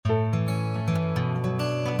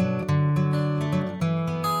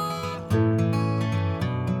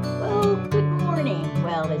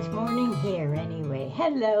Well, it's morning here anyway.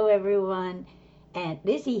 Hello, everyone. Aunt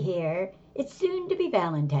Lizzie here. It's soon to be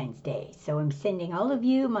Valentine's Day, so I'm sending all of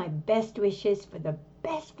you my best wishes for the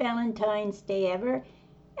best Valentine's Day ever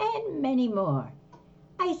and many more.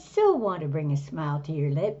 I so want to bring a smile to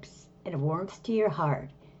your lips and a warmth to your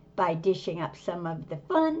heart by dishing up some of the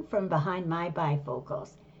fun from behind my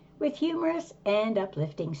bifocals with humorous and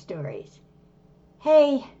uplifting stories.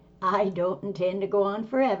 Hey, I don't intend to go on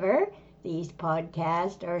forever. These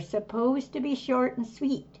podcasts are supposed to be short and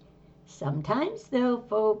sweet. Sometimes, though,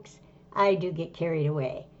 folks, I do get carried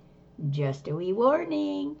away. Just a wee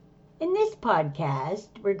warning. In this podcast,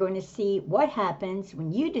 we're going to see what happens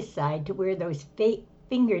when you decide to wear those fake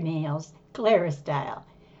fingernails Clara style.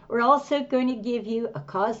 We're also going to give you a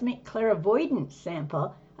cosmic clairvoyance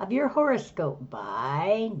sample of your horoscope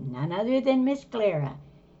by none other than Miss Clara.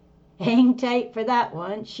 Hang tight for that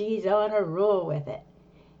one. She's on a roll with it.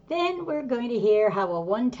 Then we're going to hear how a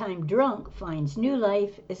one-time drunk finds new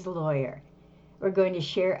life as a lawyer. We're going to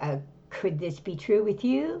share a could this be true with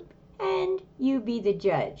you? And you be the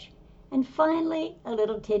judge. And finally, a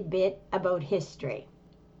little tidbit about history.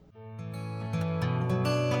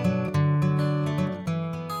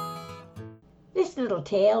 This little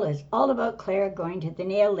tale is all about Clara going to the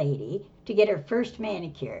nail lady to get her first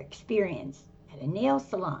manicure experience at a nail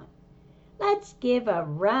salon. Let's give a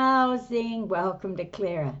rousing welcome to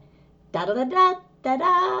Clara.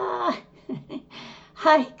 Da-da-da-da-da-da!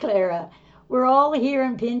 Hi, Clara. We're all here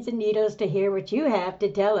on pins and needles to hear what you have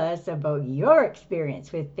to tell us about your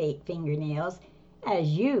experience with fake fingernails, as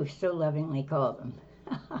you so lovingly call them.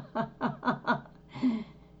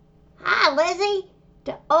 Hi, Lizzie.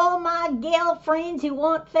 To all my gal friends who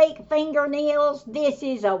want fake fingernails, this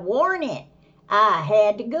is a warning. I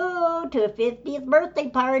had to go to a 50th birthday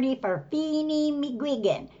party for Feeny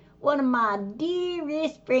McGuigan, one of my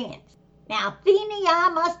dearest friends. Now, Feeny,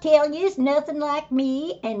 I must tell you, is nothing like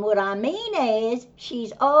me, and what I mean is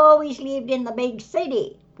she's always lived in the big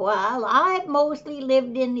city, while I've mostly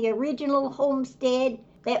lived in the original homestead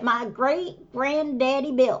that my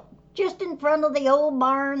great-granddaddy built, just in front of the old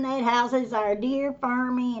barn that houses our dear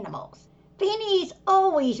farm animals. Feeny's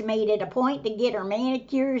always made it a point to get her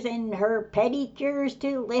manicures and her pedicures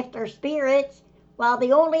to lift her spirits, while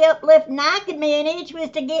the only uplifting I could manage was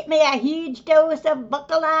to get me a huge dose of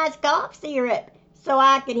Buckeyes cough syrup so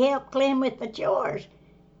I could help Clem with the chores.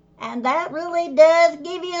 And that really does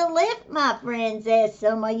give you a lift, my friends, as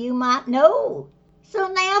some of you might know. So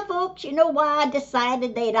now, folks, you know why I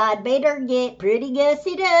decided that I'd better get pretty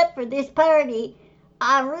gussied up for this party.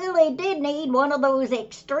 I really did need one of those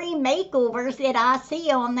extreme makeovers that I see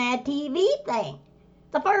on that TV thing.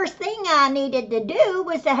 The first thing I needed to do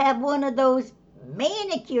was to have one of those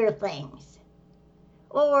manicure things.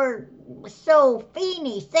 Or so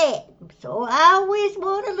Feeny said. So I always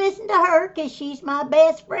want to listen to her because she's my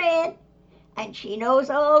best friend and she knows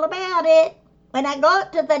all about it. When I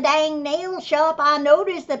got to the dang nail shop, I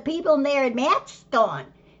noticed the people in there had masks on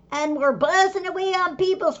and were buzzing away on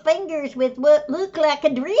people's fingers with what looked like a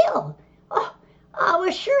drill. Oh, I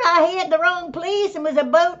was sure I had the wrong place and was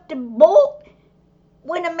about to bolt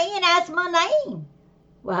when a man asked my name.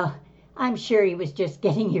 Well, I'm sure he was just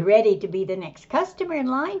getting you ready to be the next customer in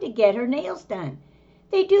line to get her nails done.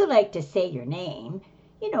 They do like to say your name,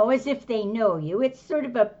 as if they know you. It's sort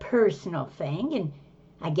of a personal thing, and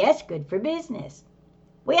I guess good for business.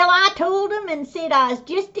 Well, I told him and said I was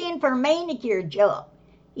just in for a manicure job.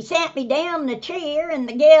 He sat me down in the chair, and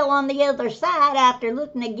the gal on the other side, after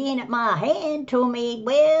looking again at my hand, told me,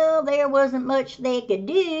 well, there wasn't much they could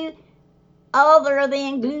do other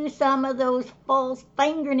than glue some of those false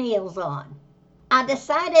fingernails on. I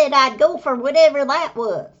decided I'd go for whatever that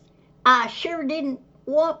was. I sure didn't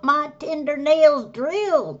want my tender nails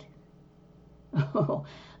drilled. Oh,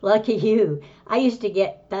 lucky you. I used to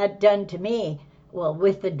get that done to me. Well,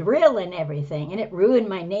 with the drill and everything, and it ruined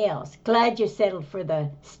my nails. Glad you settled for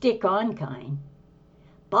the stick-on kind.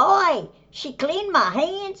 Boy, she cleaned my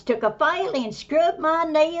hands, took a file and scrubbed my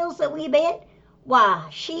nails a wee bit. Why,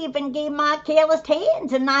 she even gave my calloused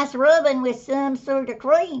hands a nice rubbing with some sort of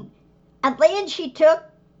cream. And then she took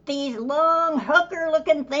these long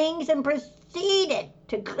hooker-looking things and proceeded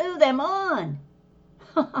to glue them on.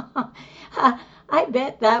 I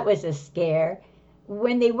bet that was a scare.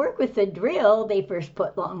 When they work with the drill, they first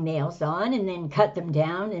put long nails on and then cut them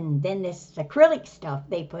down, and then this acrylic stuff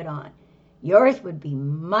they put on. Yours would be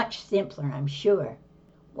much simpler, I'm sure.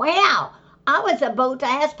 Wow, I was about to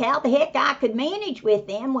ask how the heck I could manage with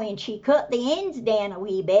them when she cut the ends down a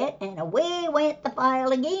wee bit, and away went the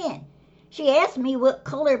file again. She asked me what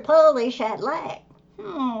color polish I'd like.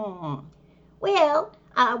 Well,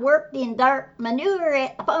 I worked in dark manure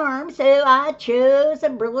at the farm, so I chose a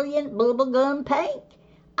brilliant bubblegum pink.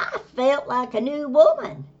 I felt like a new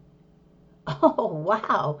woman. Oh,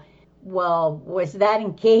 wow. Well, was that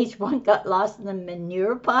in case one got lost in the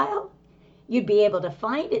manure pile? You'd be able to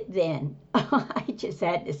find it then. I just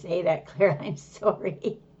had to say that, Claire. I'm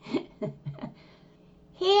sorry.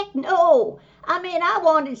 Heck no! I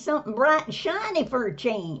wanted something bright and shiny for a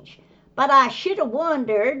change. But I should have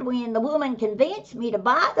wondered when the woman convinced me to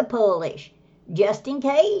buy the polish. Just in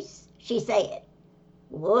case, she said.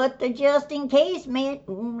 What the just in case meant,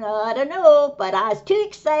 I don't know, but I was too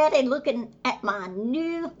excited looking at my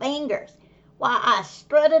new fingers. Why, I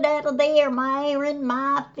strutted out of there admiring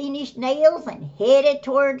my finished nails and headed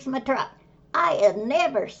towards my truck. I had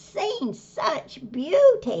never seen such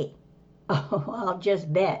beauty. Oh, I'll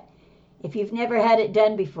just bet. If you've never had it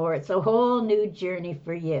done before, it's a whole new journey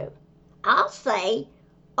for you. I'll say,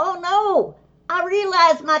 oh no, I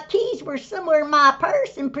realized my keys were somewhere in my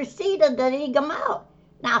purse and proceeded to dig them out.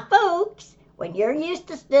 Now, folks, when you're used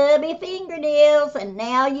to stubby fingernails and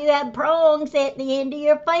now you have prongs at the end of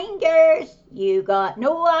your fingers, you got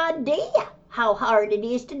no idea how hard it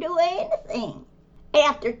is to do anything.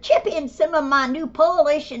 After chipping some of my new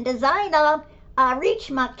polish and design off, I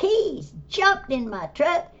reached my keys, jumped in my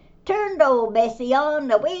truck, turned old Bessie on,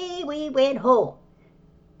 the way we went home.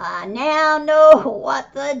 I now know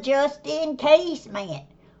what the just in case meant.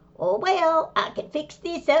 Oh, well, I can fix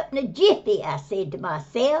this up in a jiffy, I said to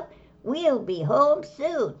myself. We'll be home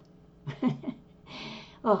soon.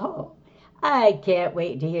 Oh, I can't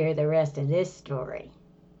wait to hear the rest of this story.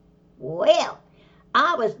 Well,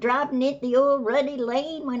 I was driving into the old ruddy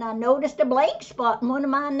lane when I noticed a blank spot in one of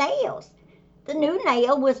my nails. The new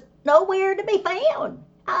nail was nowhere to be found.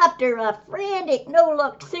 After a frantic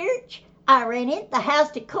no-luck search, I ran into the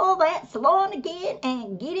house to call that salon again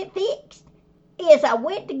and get it fixed. As I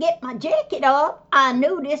went to get my jacket off, I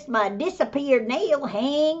noticed my disappeared nail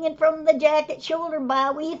hanging from the jacket shoulder by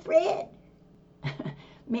a wee thread.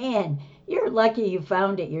 Man, you're lucky you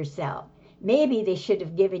found it yourself. Maybe they should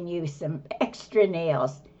have given you some extra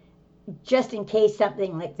nails, just in case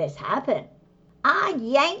something like this happened. I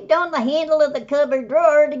yanked on the handle of the cupboard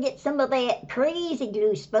drawer to get some of that crazy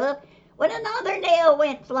glue stuff when another nail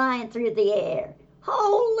went flying through the air.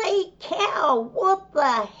 Holy cow, what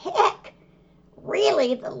the heck?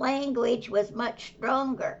 Really, the language was much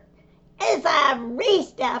stronger. As I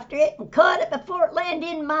raced after it and caught it before it landed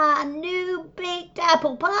in my new baked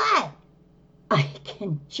apple pie. I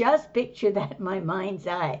can just picture that in my mind's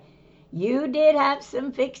eye. You did have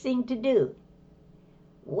some fixing to do.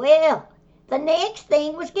 Well, the next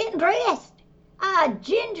thing was getting dressed. I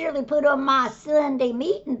gingerly put on my Sunday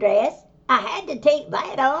meeting dress. I had to take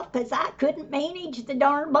that off because I couldn't manage the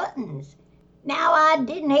darn buttons. Now I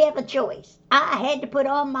didn't have a choice. I had to put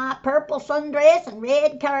on my purple sundress and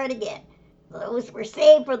red cardigan. Those were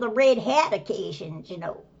saved for the red hat occasions, you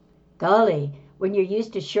know. Golly, when you're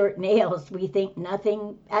used to short nails, we think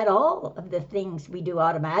nothing at all of the things we do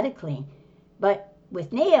automatically. But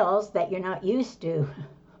with nails that you're not used to,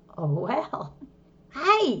 oh well.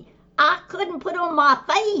 Hey, I couldn't put on my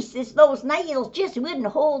face as those nails just wouldn't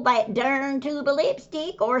hold that darn tube of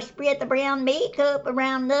lipstick or spread the brown makeup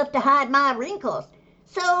around enough to hide my wrinkles.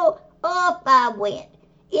 So off I went,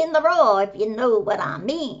 in the raw, if you know what I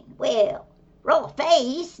mean. Well, raw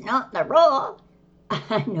face, not the raw.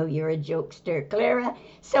 I know you're a jokester, Clara,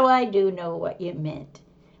 so I do know what you meant.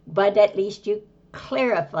 But at least you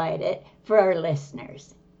clarified it for our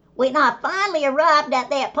listeners. When I finally arrived at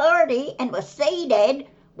that party and was seated,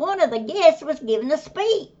 one of the guests was giving a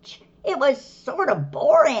speech. It was sort of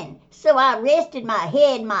boring, so I rested my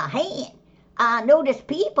head in my hand. I noticed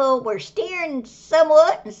people were staring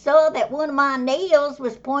somewhat and saw that one of my nails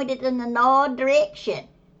was pointed in an odd direction.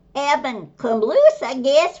 Having come loose, I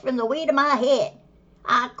guess, from the weight of my head.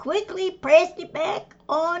 I quickly pressed it back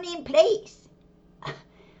on in place.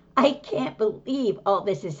 I can't believe all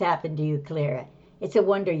this has happened to you, Clara. It's a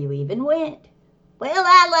wonder you even went. Well,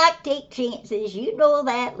 I like to take chances, you know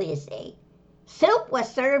that, Lizzie. Soup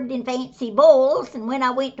was served in fancy bowls, and when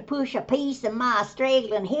I went to push a piece of my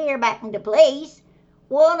straggling hair back into place,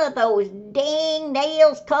 one of those dang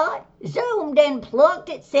nails caught, zoomed, and plunked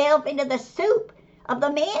itself into the soup of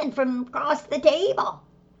the man from across the table.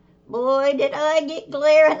 Boy, did I get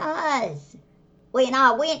glaring eyes. When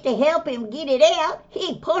I went to help him get it out,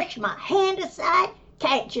 he pushed my hand aside,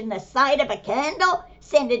 catching the side of a candle,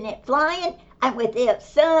 sending it flying, and without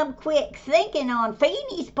some quick thinking on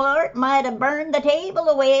Feeney's part, might have burned the table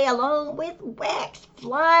away along with wax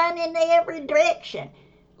flying in every direction,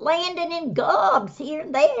 landing in gobs here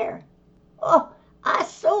and there. Oh, I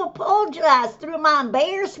so apologized through my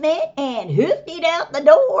embarrassment and hoofed it out the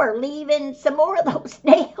door, leaving some more of those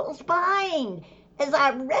nails behind as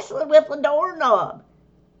I wrestled with the doorknob.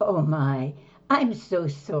 Oh my, I'm so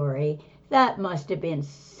sorry. That must have been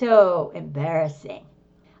so embarrassing.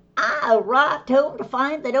 I arrived home to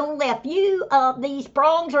find that only a few of these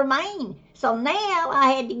prongs remained, so now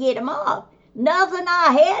I had to get 'em off. Nothing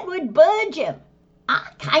I had would budge 'em. I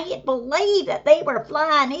can't believe that they were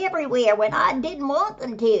flying everywhere when I didn't want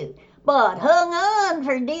them to, but hung on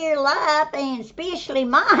for dear life, and especially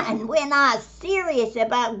mine when I was serious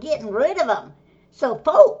about getting rid of 'em. So,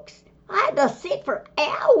 folks, I had to sit for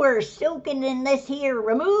hours soaking in this here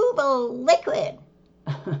removal liquid.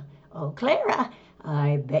 Oh, Clara,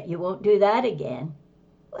 I bet you won't do that again.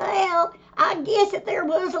 Well, I guess if there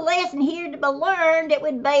was a lesson here to be learned, it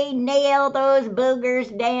would be nail those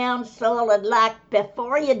boogers down solid like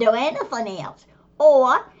before you do anything else.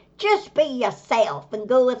 Or just be yourself and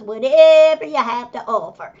go with whatever you have to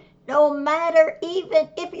offer, no matter even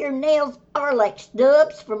if your nails are like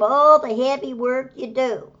stubs from all the heavy work you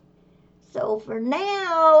do. So for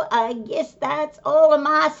now, I guess that's all of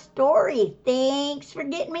my story. Thanks for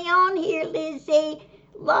getting me on here, Lizzie.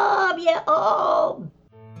 Love you all.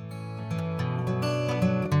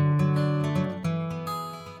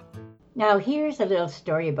 Now here's a little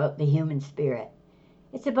story about the human spirit.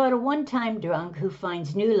 It's about a one-time drunk who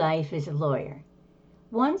finds new life as a lawyer.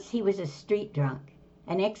 Once he was a street drunk,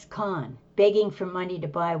 an ex-con, begging for money to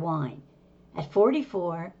buy wine. At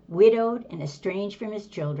 44, widowed and estranged from his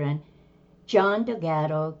children, John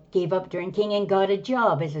Delgado gave up drinking and got a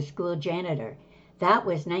job as a school janitor. That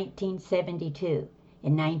was 1972.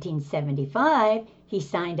 In 1975, he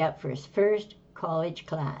signed up for his first college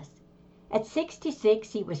class. At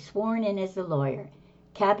 66, he was sworn in as a lawyer,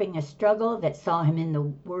 capping a struggle that saw him, in the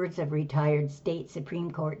words of retired State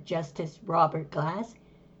Supreme Court Justice Robert Glass,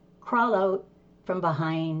 crawl out from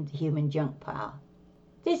behind the human junk pile.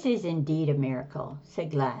 "This is indeed a miracle,"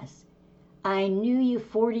 said Glass. "I knew you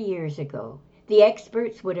 40 years ago. The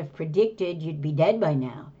experts would have predicted you'd be dead by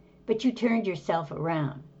now, but you turned yourself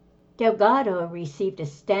around." Delgado received a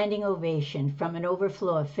standing ovation from an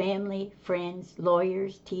overflow of family, friends,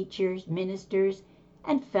 lawyers, teachers, ministers,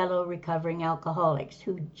 and fellow recovering alcoholics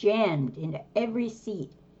who jammed into every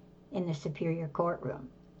seat in the Superior Courtroom.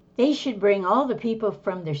 "They should bring all the people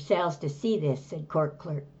from their cells to see this," said Court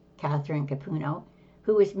Clerk Catherine Capuno,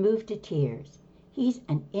 who was moved to tears. "He's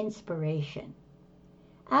an inspiration."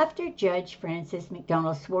 After Judge Francis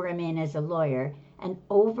McDonald swore him in as a lawyer, an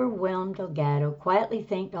overwhelmed Delgado quietly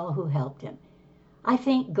thanked all who helped him. "I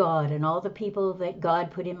thank God and all the people that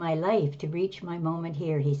God put in my life to reach my moment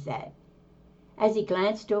here," he said. As he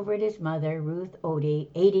glanced over at his mother, Ruth Odie,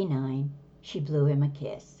 89, she blew him a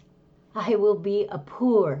kiss. "I will be a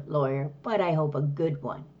poor lawyer, but I hope a good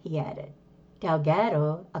one," he added.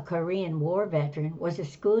 Delgado, a Korean War veteran, was a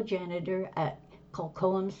school janitor at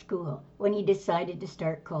Kolkoam School when he decided to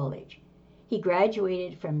start college. He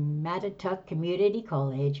graduated from Mattituck Community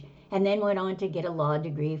College and then went on to get a law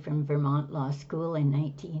degree from Vermont Law School in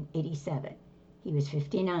 1987. He was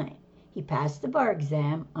 59. He passed the bar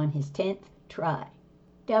exam on his 10th try.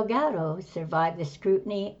 Delgado survived the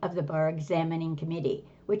scrutiny of the Bar Examining Committee,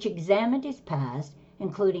 which examined his past,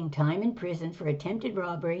 including time in prison for attempted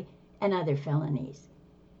robbery and other felonies.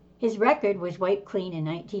 His record was wiped clean in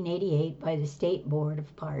 1988 by the State Board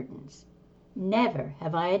of Pardons. "Never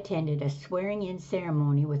have I attended a swearing-in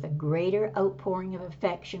ceremony with a greater outpouring of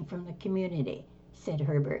affection from the community," said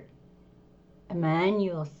Herbert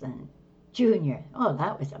Emanuelson, Jr. Oh,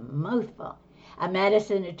 that was a mouthful. A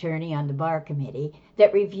Madison attorney on the bar committee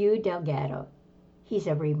that reviewed Delgado. "He's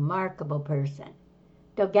a remarkable person."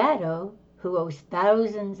 Delgado, who owes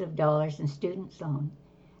thousands of dollars in student loans,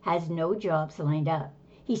 has no jobs lined up.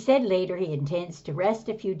 He said later he intends to rest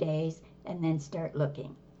a few days and then start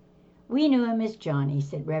looking. "We knew him as Johnny,"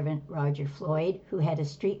 said Reverend Roger Floyd, who had a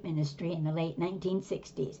street ministry in the late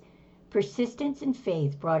 1960s. "Persistence and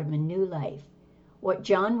faith brought him a new life. What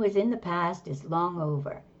John was in the past is long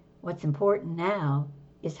over. What's important now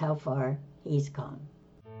is how far he's come."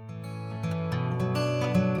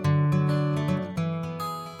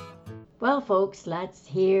 Well, folks, let's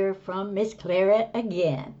hear from Miss Clara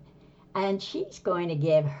again. And she's going to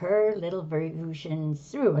give her little version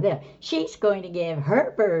She's going to give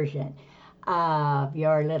her version of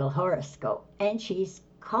your little horoscope. And she's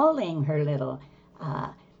calling her little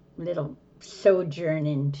sojourn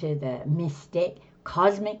into the mystic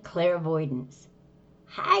cosmic clairvoyance.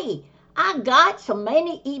 Hey, I got so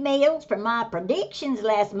many emails from my predictions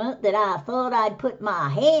last month that I thought I'd put my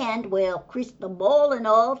hand, well, crystal ball and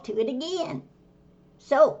all, to it again.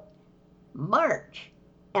 So, March.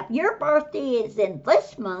 If your birthday is in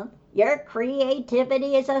this month, your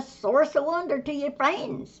creativity is a source of wonder to your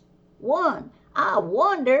friends. 1. I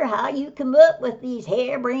wonder how you come up with these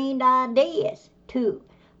harebrained ideas. 2.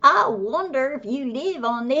 I wonder if you live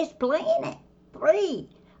on this planet. 3.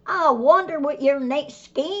 I wonder what your next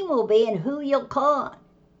scheme will be and who you'll con.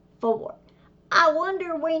 4. I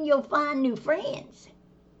wonder when you'll find new friends.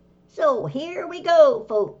 So here we go,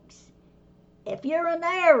 folks. If you're an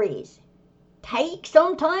Aries, take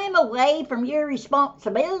some time away from your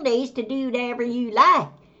responsibilities to do whatever you like.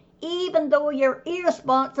 Even though you're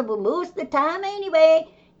irresponsible most of the time anyway,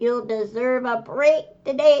 you'll deserve a break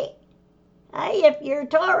today. Hey, if you're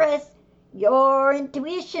Taurus, your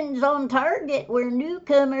intuition's on target where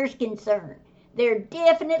newcomers concerned. They're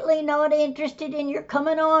definitely not interested in your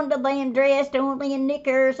coming on to them dressed only in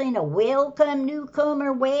knickers in a welcome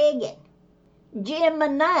newcomer wagon.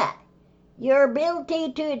 Gemini, your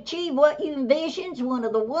ability to achieve what you envision is one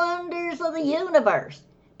of the wonders of the universe.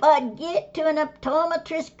 But get to an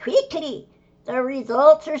optometrist quickly. The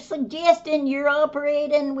results are suggesting you're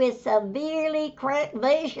operating with severely cracked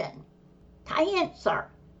vision. Cancer,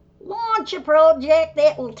 launch a project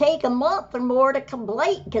that will take a month or more to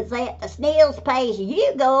complete, because at the snail's pace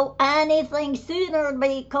you go, anything sooner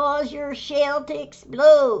may cause your shell to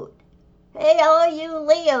explode. Hey, all you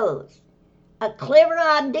Leos, a clever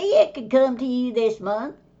idea could come to you this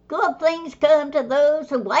month. Good things come to those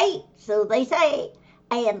who wait, so they say.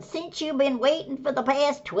 And since you've been waiting for the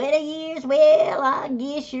past 20 years, well, I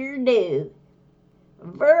guess you're due.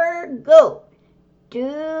 Virgo,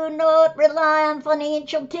 do not rely on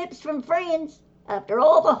financial tips from friends. After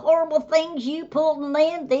all the horrible things you pulled on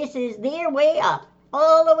them, this is their way of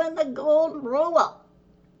following the golden rule.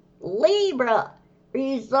 Libra,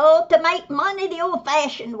 resolve to make money the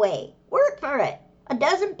old-fashioned way. Work for it. It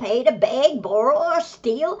doesn't pay to beg, borrow, or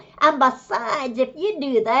steal. And besides, if you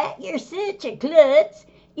do that, you're such a klutz,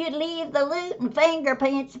 you'd leave the loot and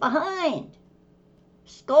fingerprints behind.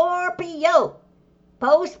 Scorpio,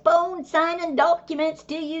 postpone signing documents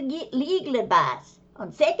till you get legal advice.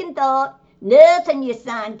 On second thought, nothing you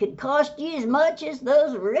sign could cost you as much as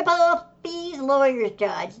those rip-off fees lawyers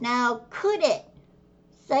charge. Now, could it?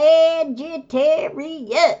 Sagittarius,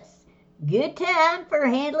 good time for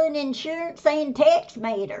handling insurance and tax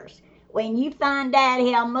matters. When you find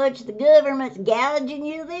out how much the government's gouging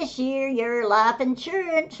you this year, your life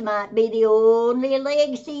insurance might be the only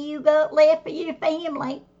legacy you got left for your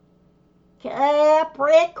family.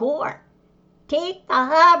 Capricorn, take the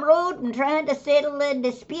high road in trying to settle a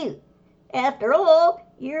dispute. After all,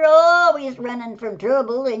 you're always running from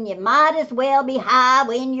trouble, and you might as well be high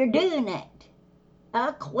when you're doing it.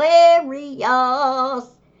 Aquarius,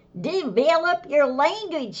 develop your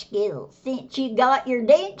language skills. Since you got your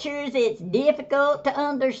dentures, it's difficult to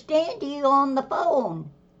understand you on the phone.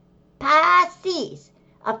 Pisces,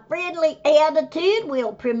 a friendly attitude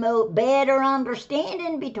will promote better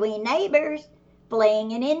understanding between neighbors.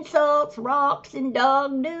 Flinging insults, rocks, and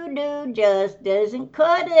dog doo-doo just doesn't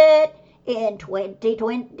cut it in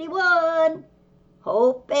 2021.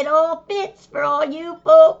 Hope it all fits for all you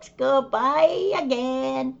folks. Goodbye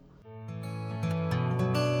again.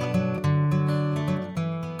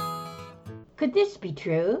 Could this be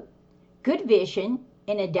true? Good vision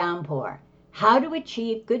in a downpour. How to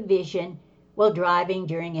achieve good vision while driving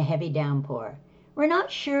during a heavy downpour. We're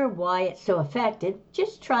not sure why it's so effective.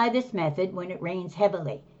 Just try this method when it rains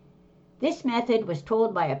heavily. This method was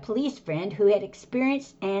told by a police friend who had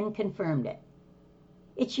experienced and confirmed it.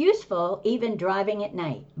 It's useful even driving at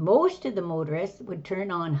night. Most of the motorists would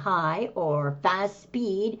turn on high or fast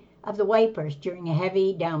speed of the wipers during a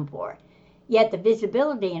heavy downpour. Yet the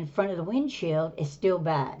visibility in front of the windshield is still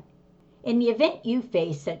bad. In the event you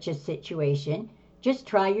face such a situation, just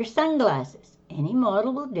try your sunglasses. Any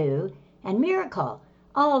model will do. And miracle,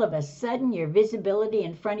 all of a sudden your visibility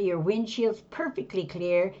in front of your windshield's perfectly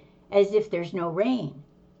clear, as if there's no rain.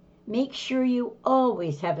 Make sure you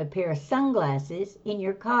always have a pair of sunglasses in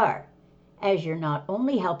your car, as you're not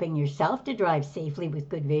only helping yourself to drive safely with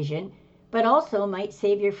good vision, but also might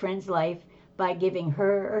save your friend's life by giving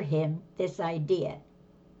her or him this idea.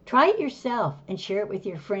 Try it yourself and share it with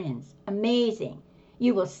your friends. Amazing.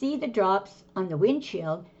 You will see the drops on the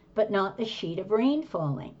windshield, but not the sheet of rain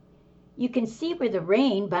falling. You can see where the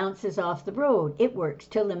rain bounces off the road. It works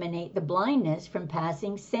to eliminate the blindness from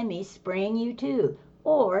passing semis spraying you too,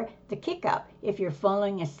 or the kick-up if you're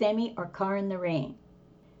following a semi or car in the rain.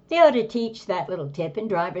 They ought to teach that little tip in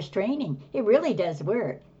driver's training. It really does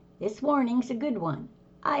work. This warning's a good one.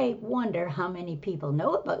 I wonder how many people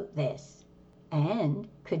know about this. And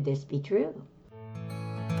could this be true?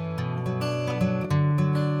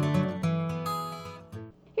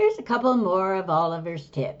 couple more of Oliver's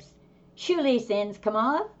tips. Shoelace ends come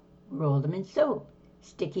off, roll them in soap.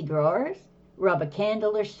 Sticky drawers, rub a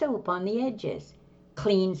candle or soap on the edges.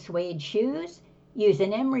 Clean suede shoes, use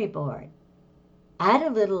an emery board. Add a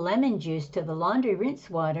little lemon juice to the laundry rinse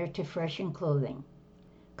water to freshen clothing.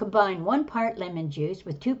 Combine 1 part lemon juice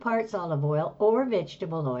with 2 parts olive oil or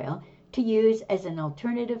vegetable oil to use as an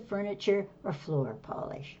alternative furniture or floor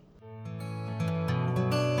polish.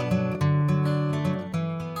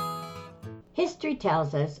 History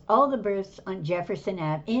tells us all the births on Jefferson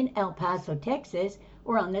Ave in El Paso, Texas,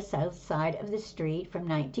 were on the south side of the street from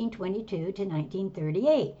 1922 to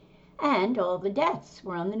 1938, and all the deaths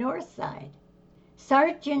were on the north side.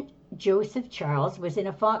 Sergeant Joseph Charles was in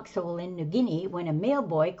a foxhole in New Guinea when a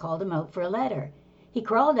mailboy called him out for a letter. He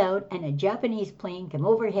crawled out, and a Japanese plane came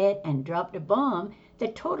overhead and dropped a bomb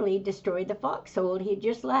that totally destroyed the foxhole he had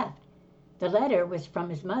just left. The letter was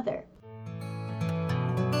from his mother.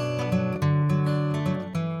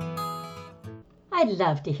 I'd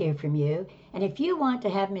love to hear from you, and if you want to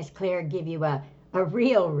have Miss Claire give you a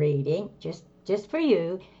real reading, just for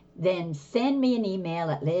you, then send me an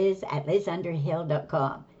email at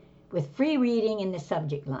liz@lizunderhill.com with free reading in the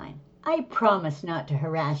subject line. I promise not to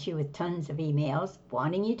harass you with tons of emails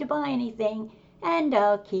wanting you to buy anything, and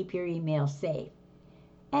I'll keep your email safe.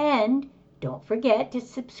 And don't forget to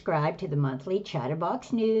subscribe to the monthly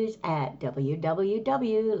Chatterbox News at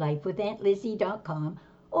www.lifewithauntLizzie.com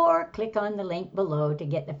or click on the link below to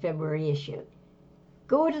get the February issue.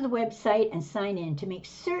 Go to the website and sign in to make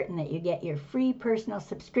certain that you get your free personal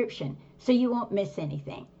subscription so you won't miss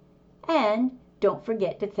anything. And don't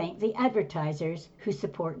forget to thank the advertisers who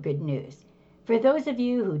support good news. For those of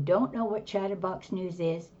you who don't know what Chatterbox News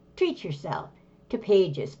is, treat yourself to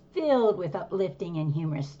pages filled with uplifting and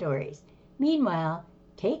humorous stories. Meanwhile,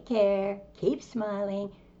 take care, keep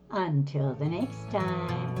smiling. Until the next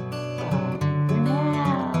time.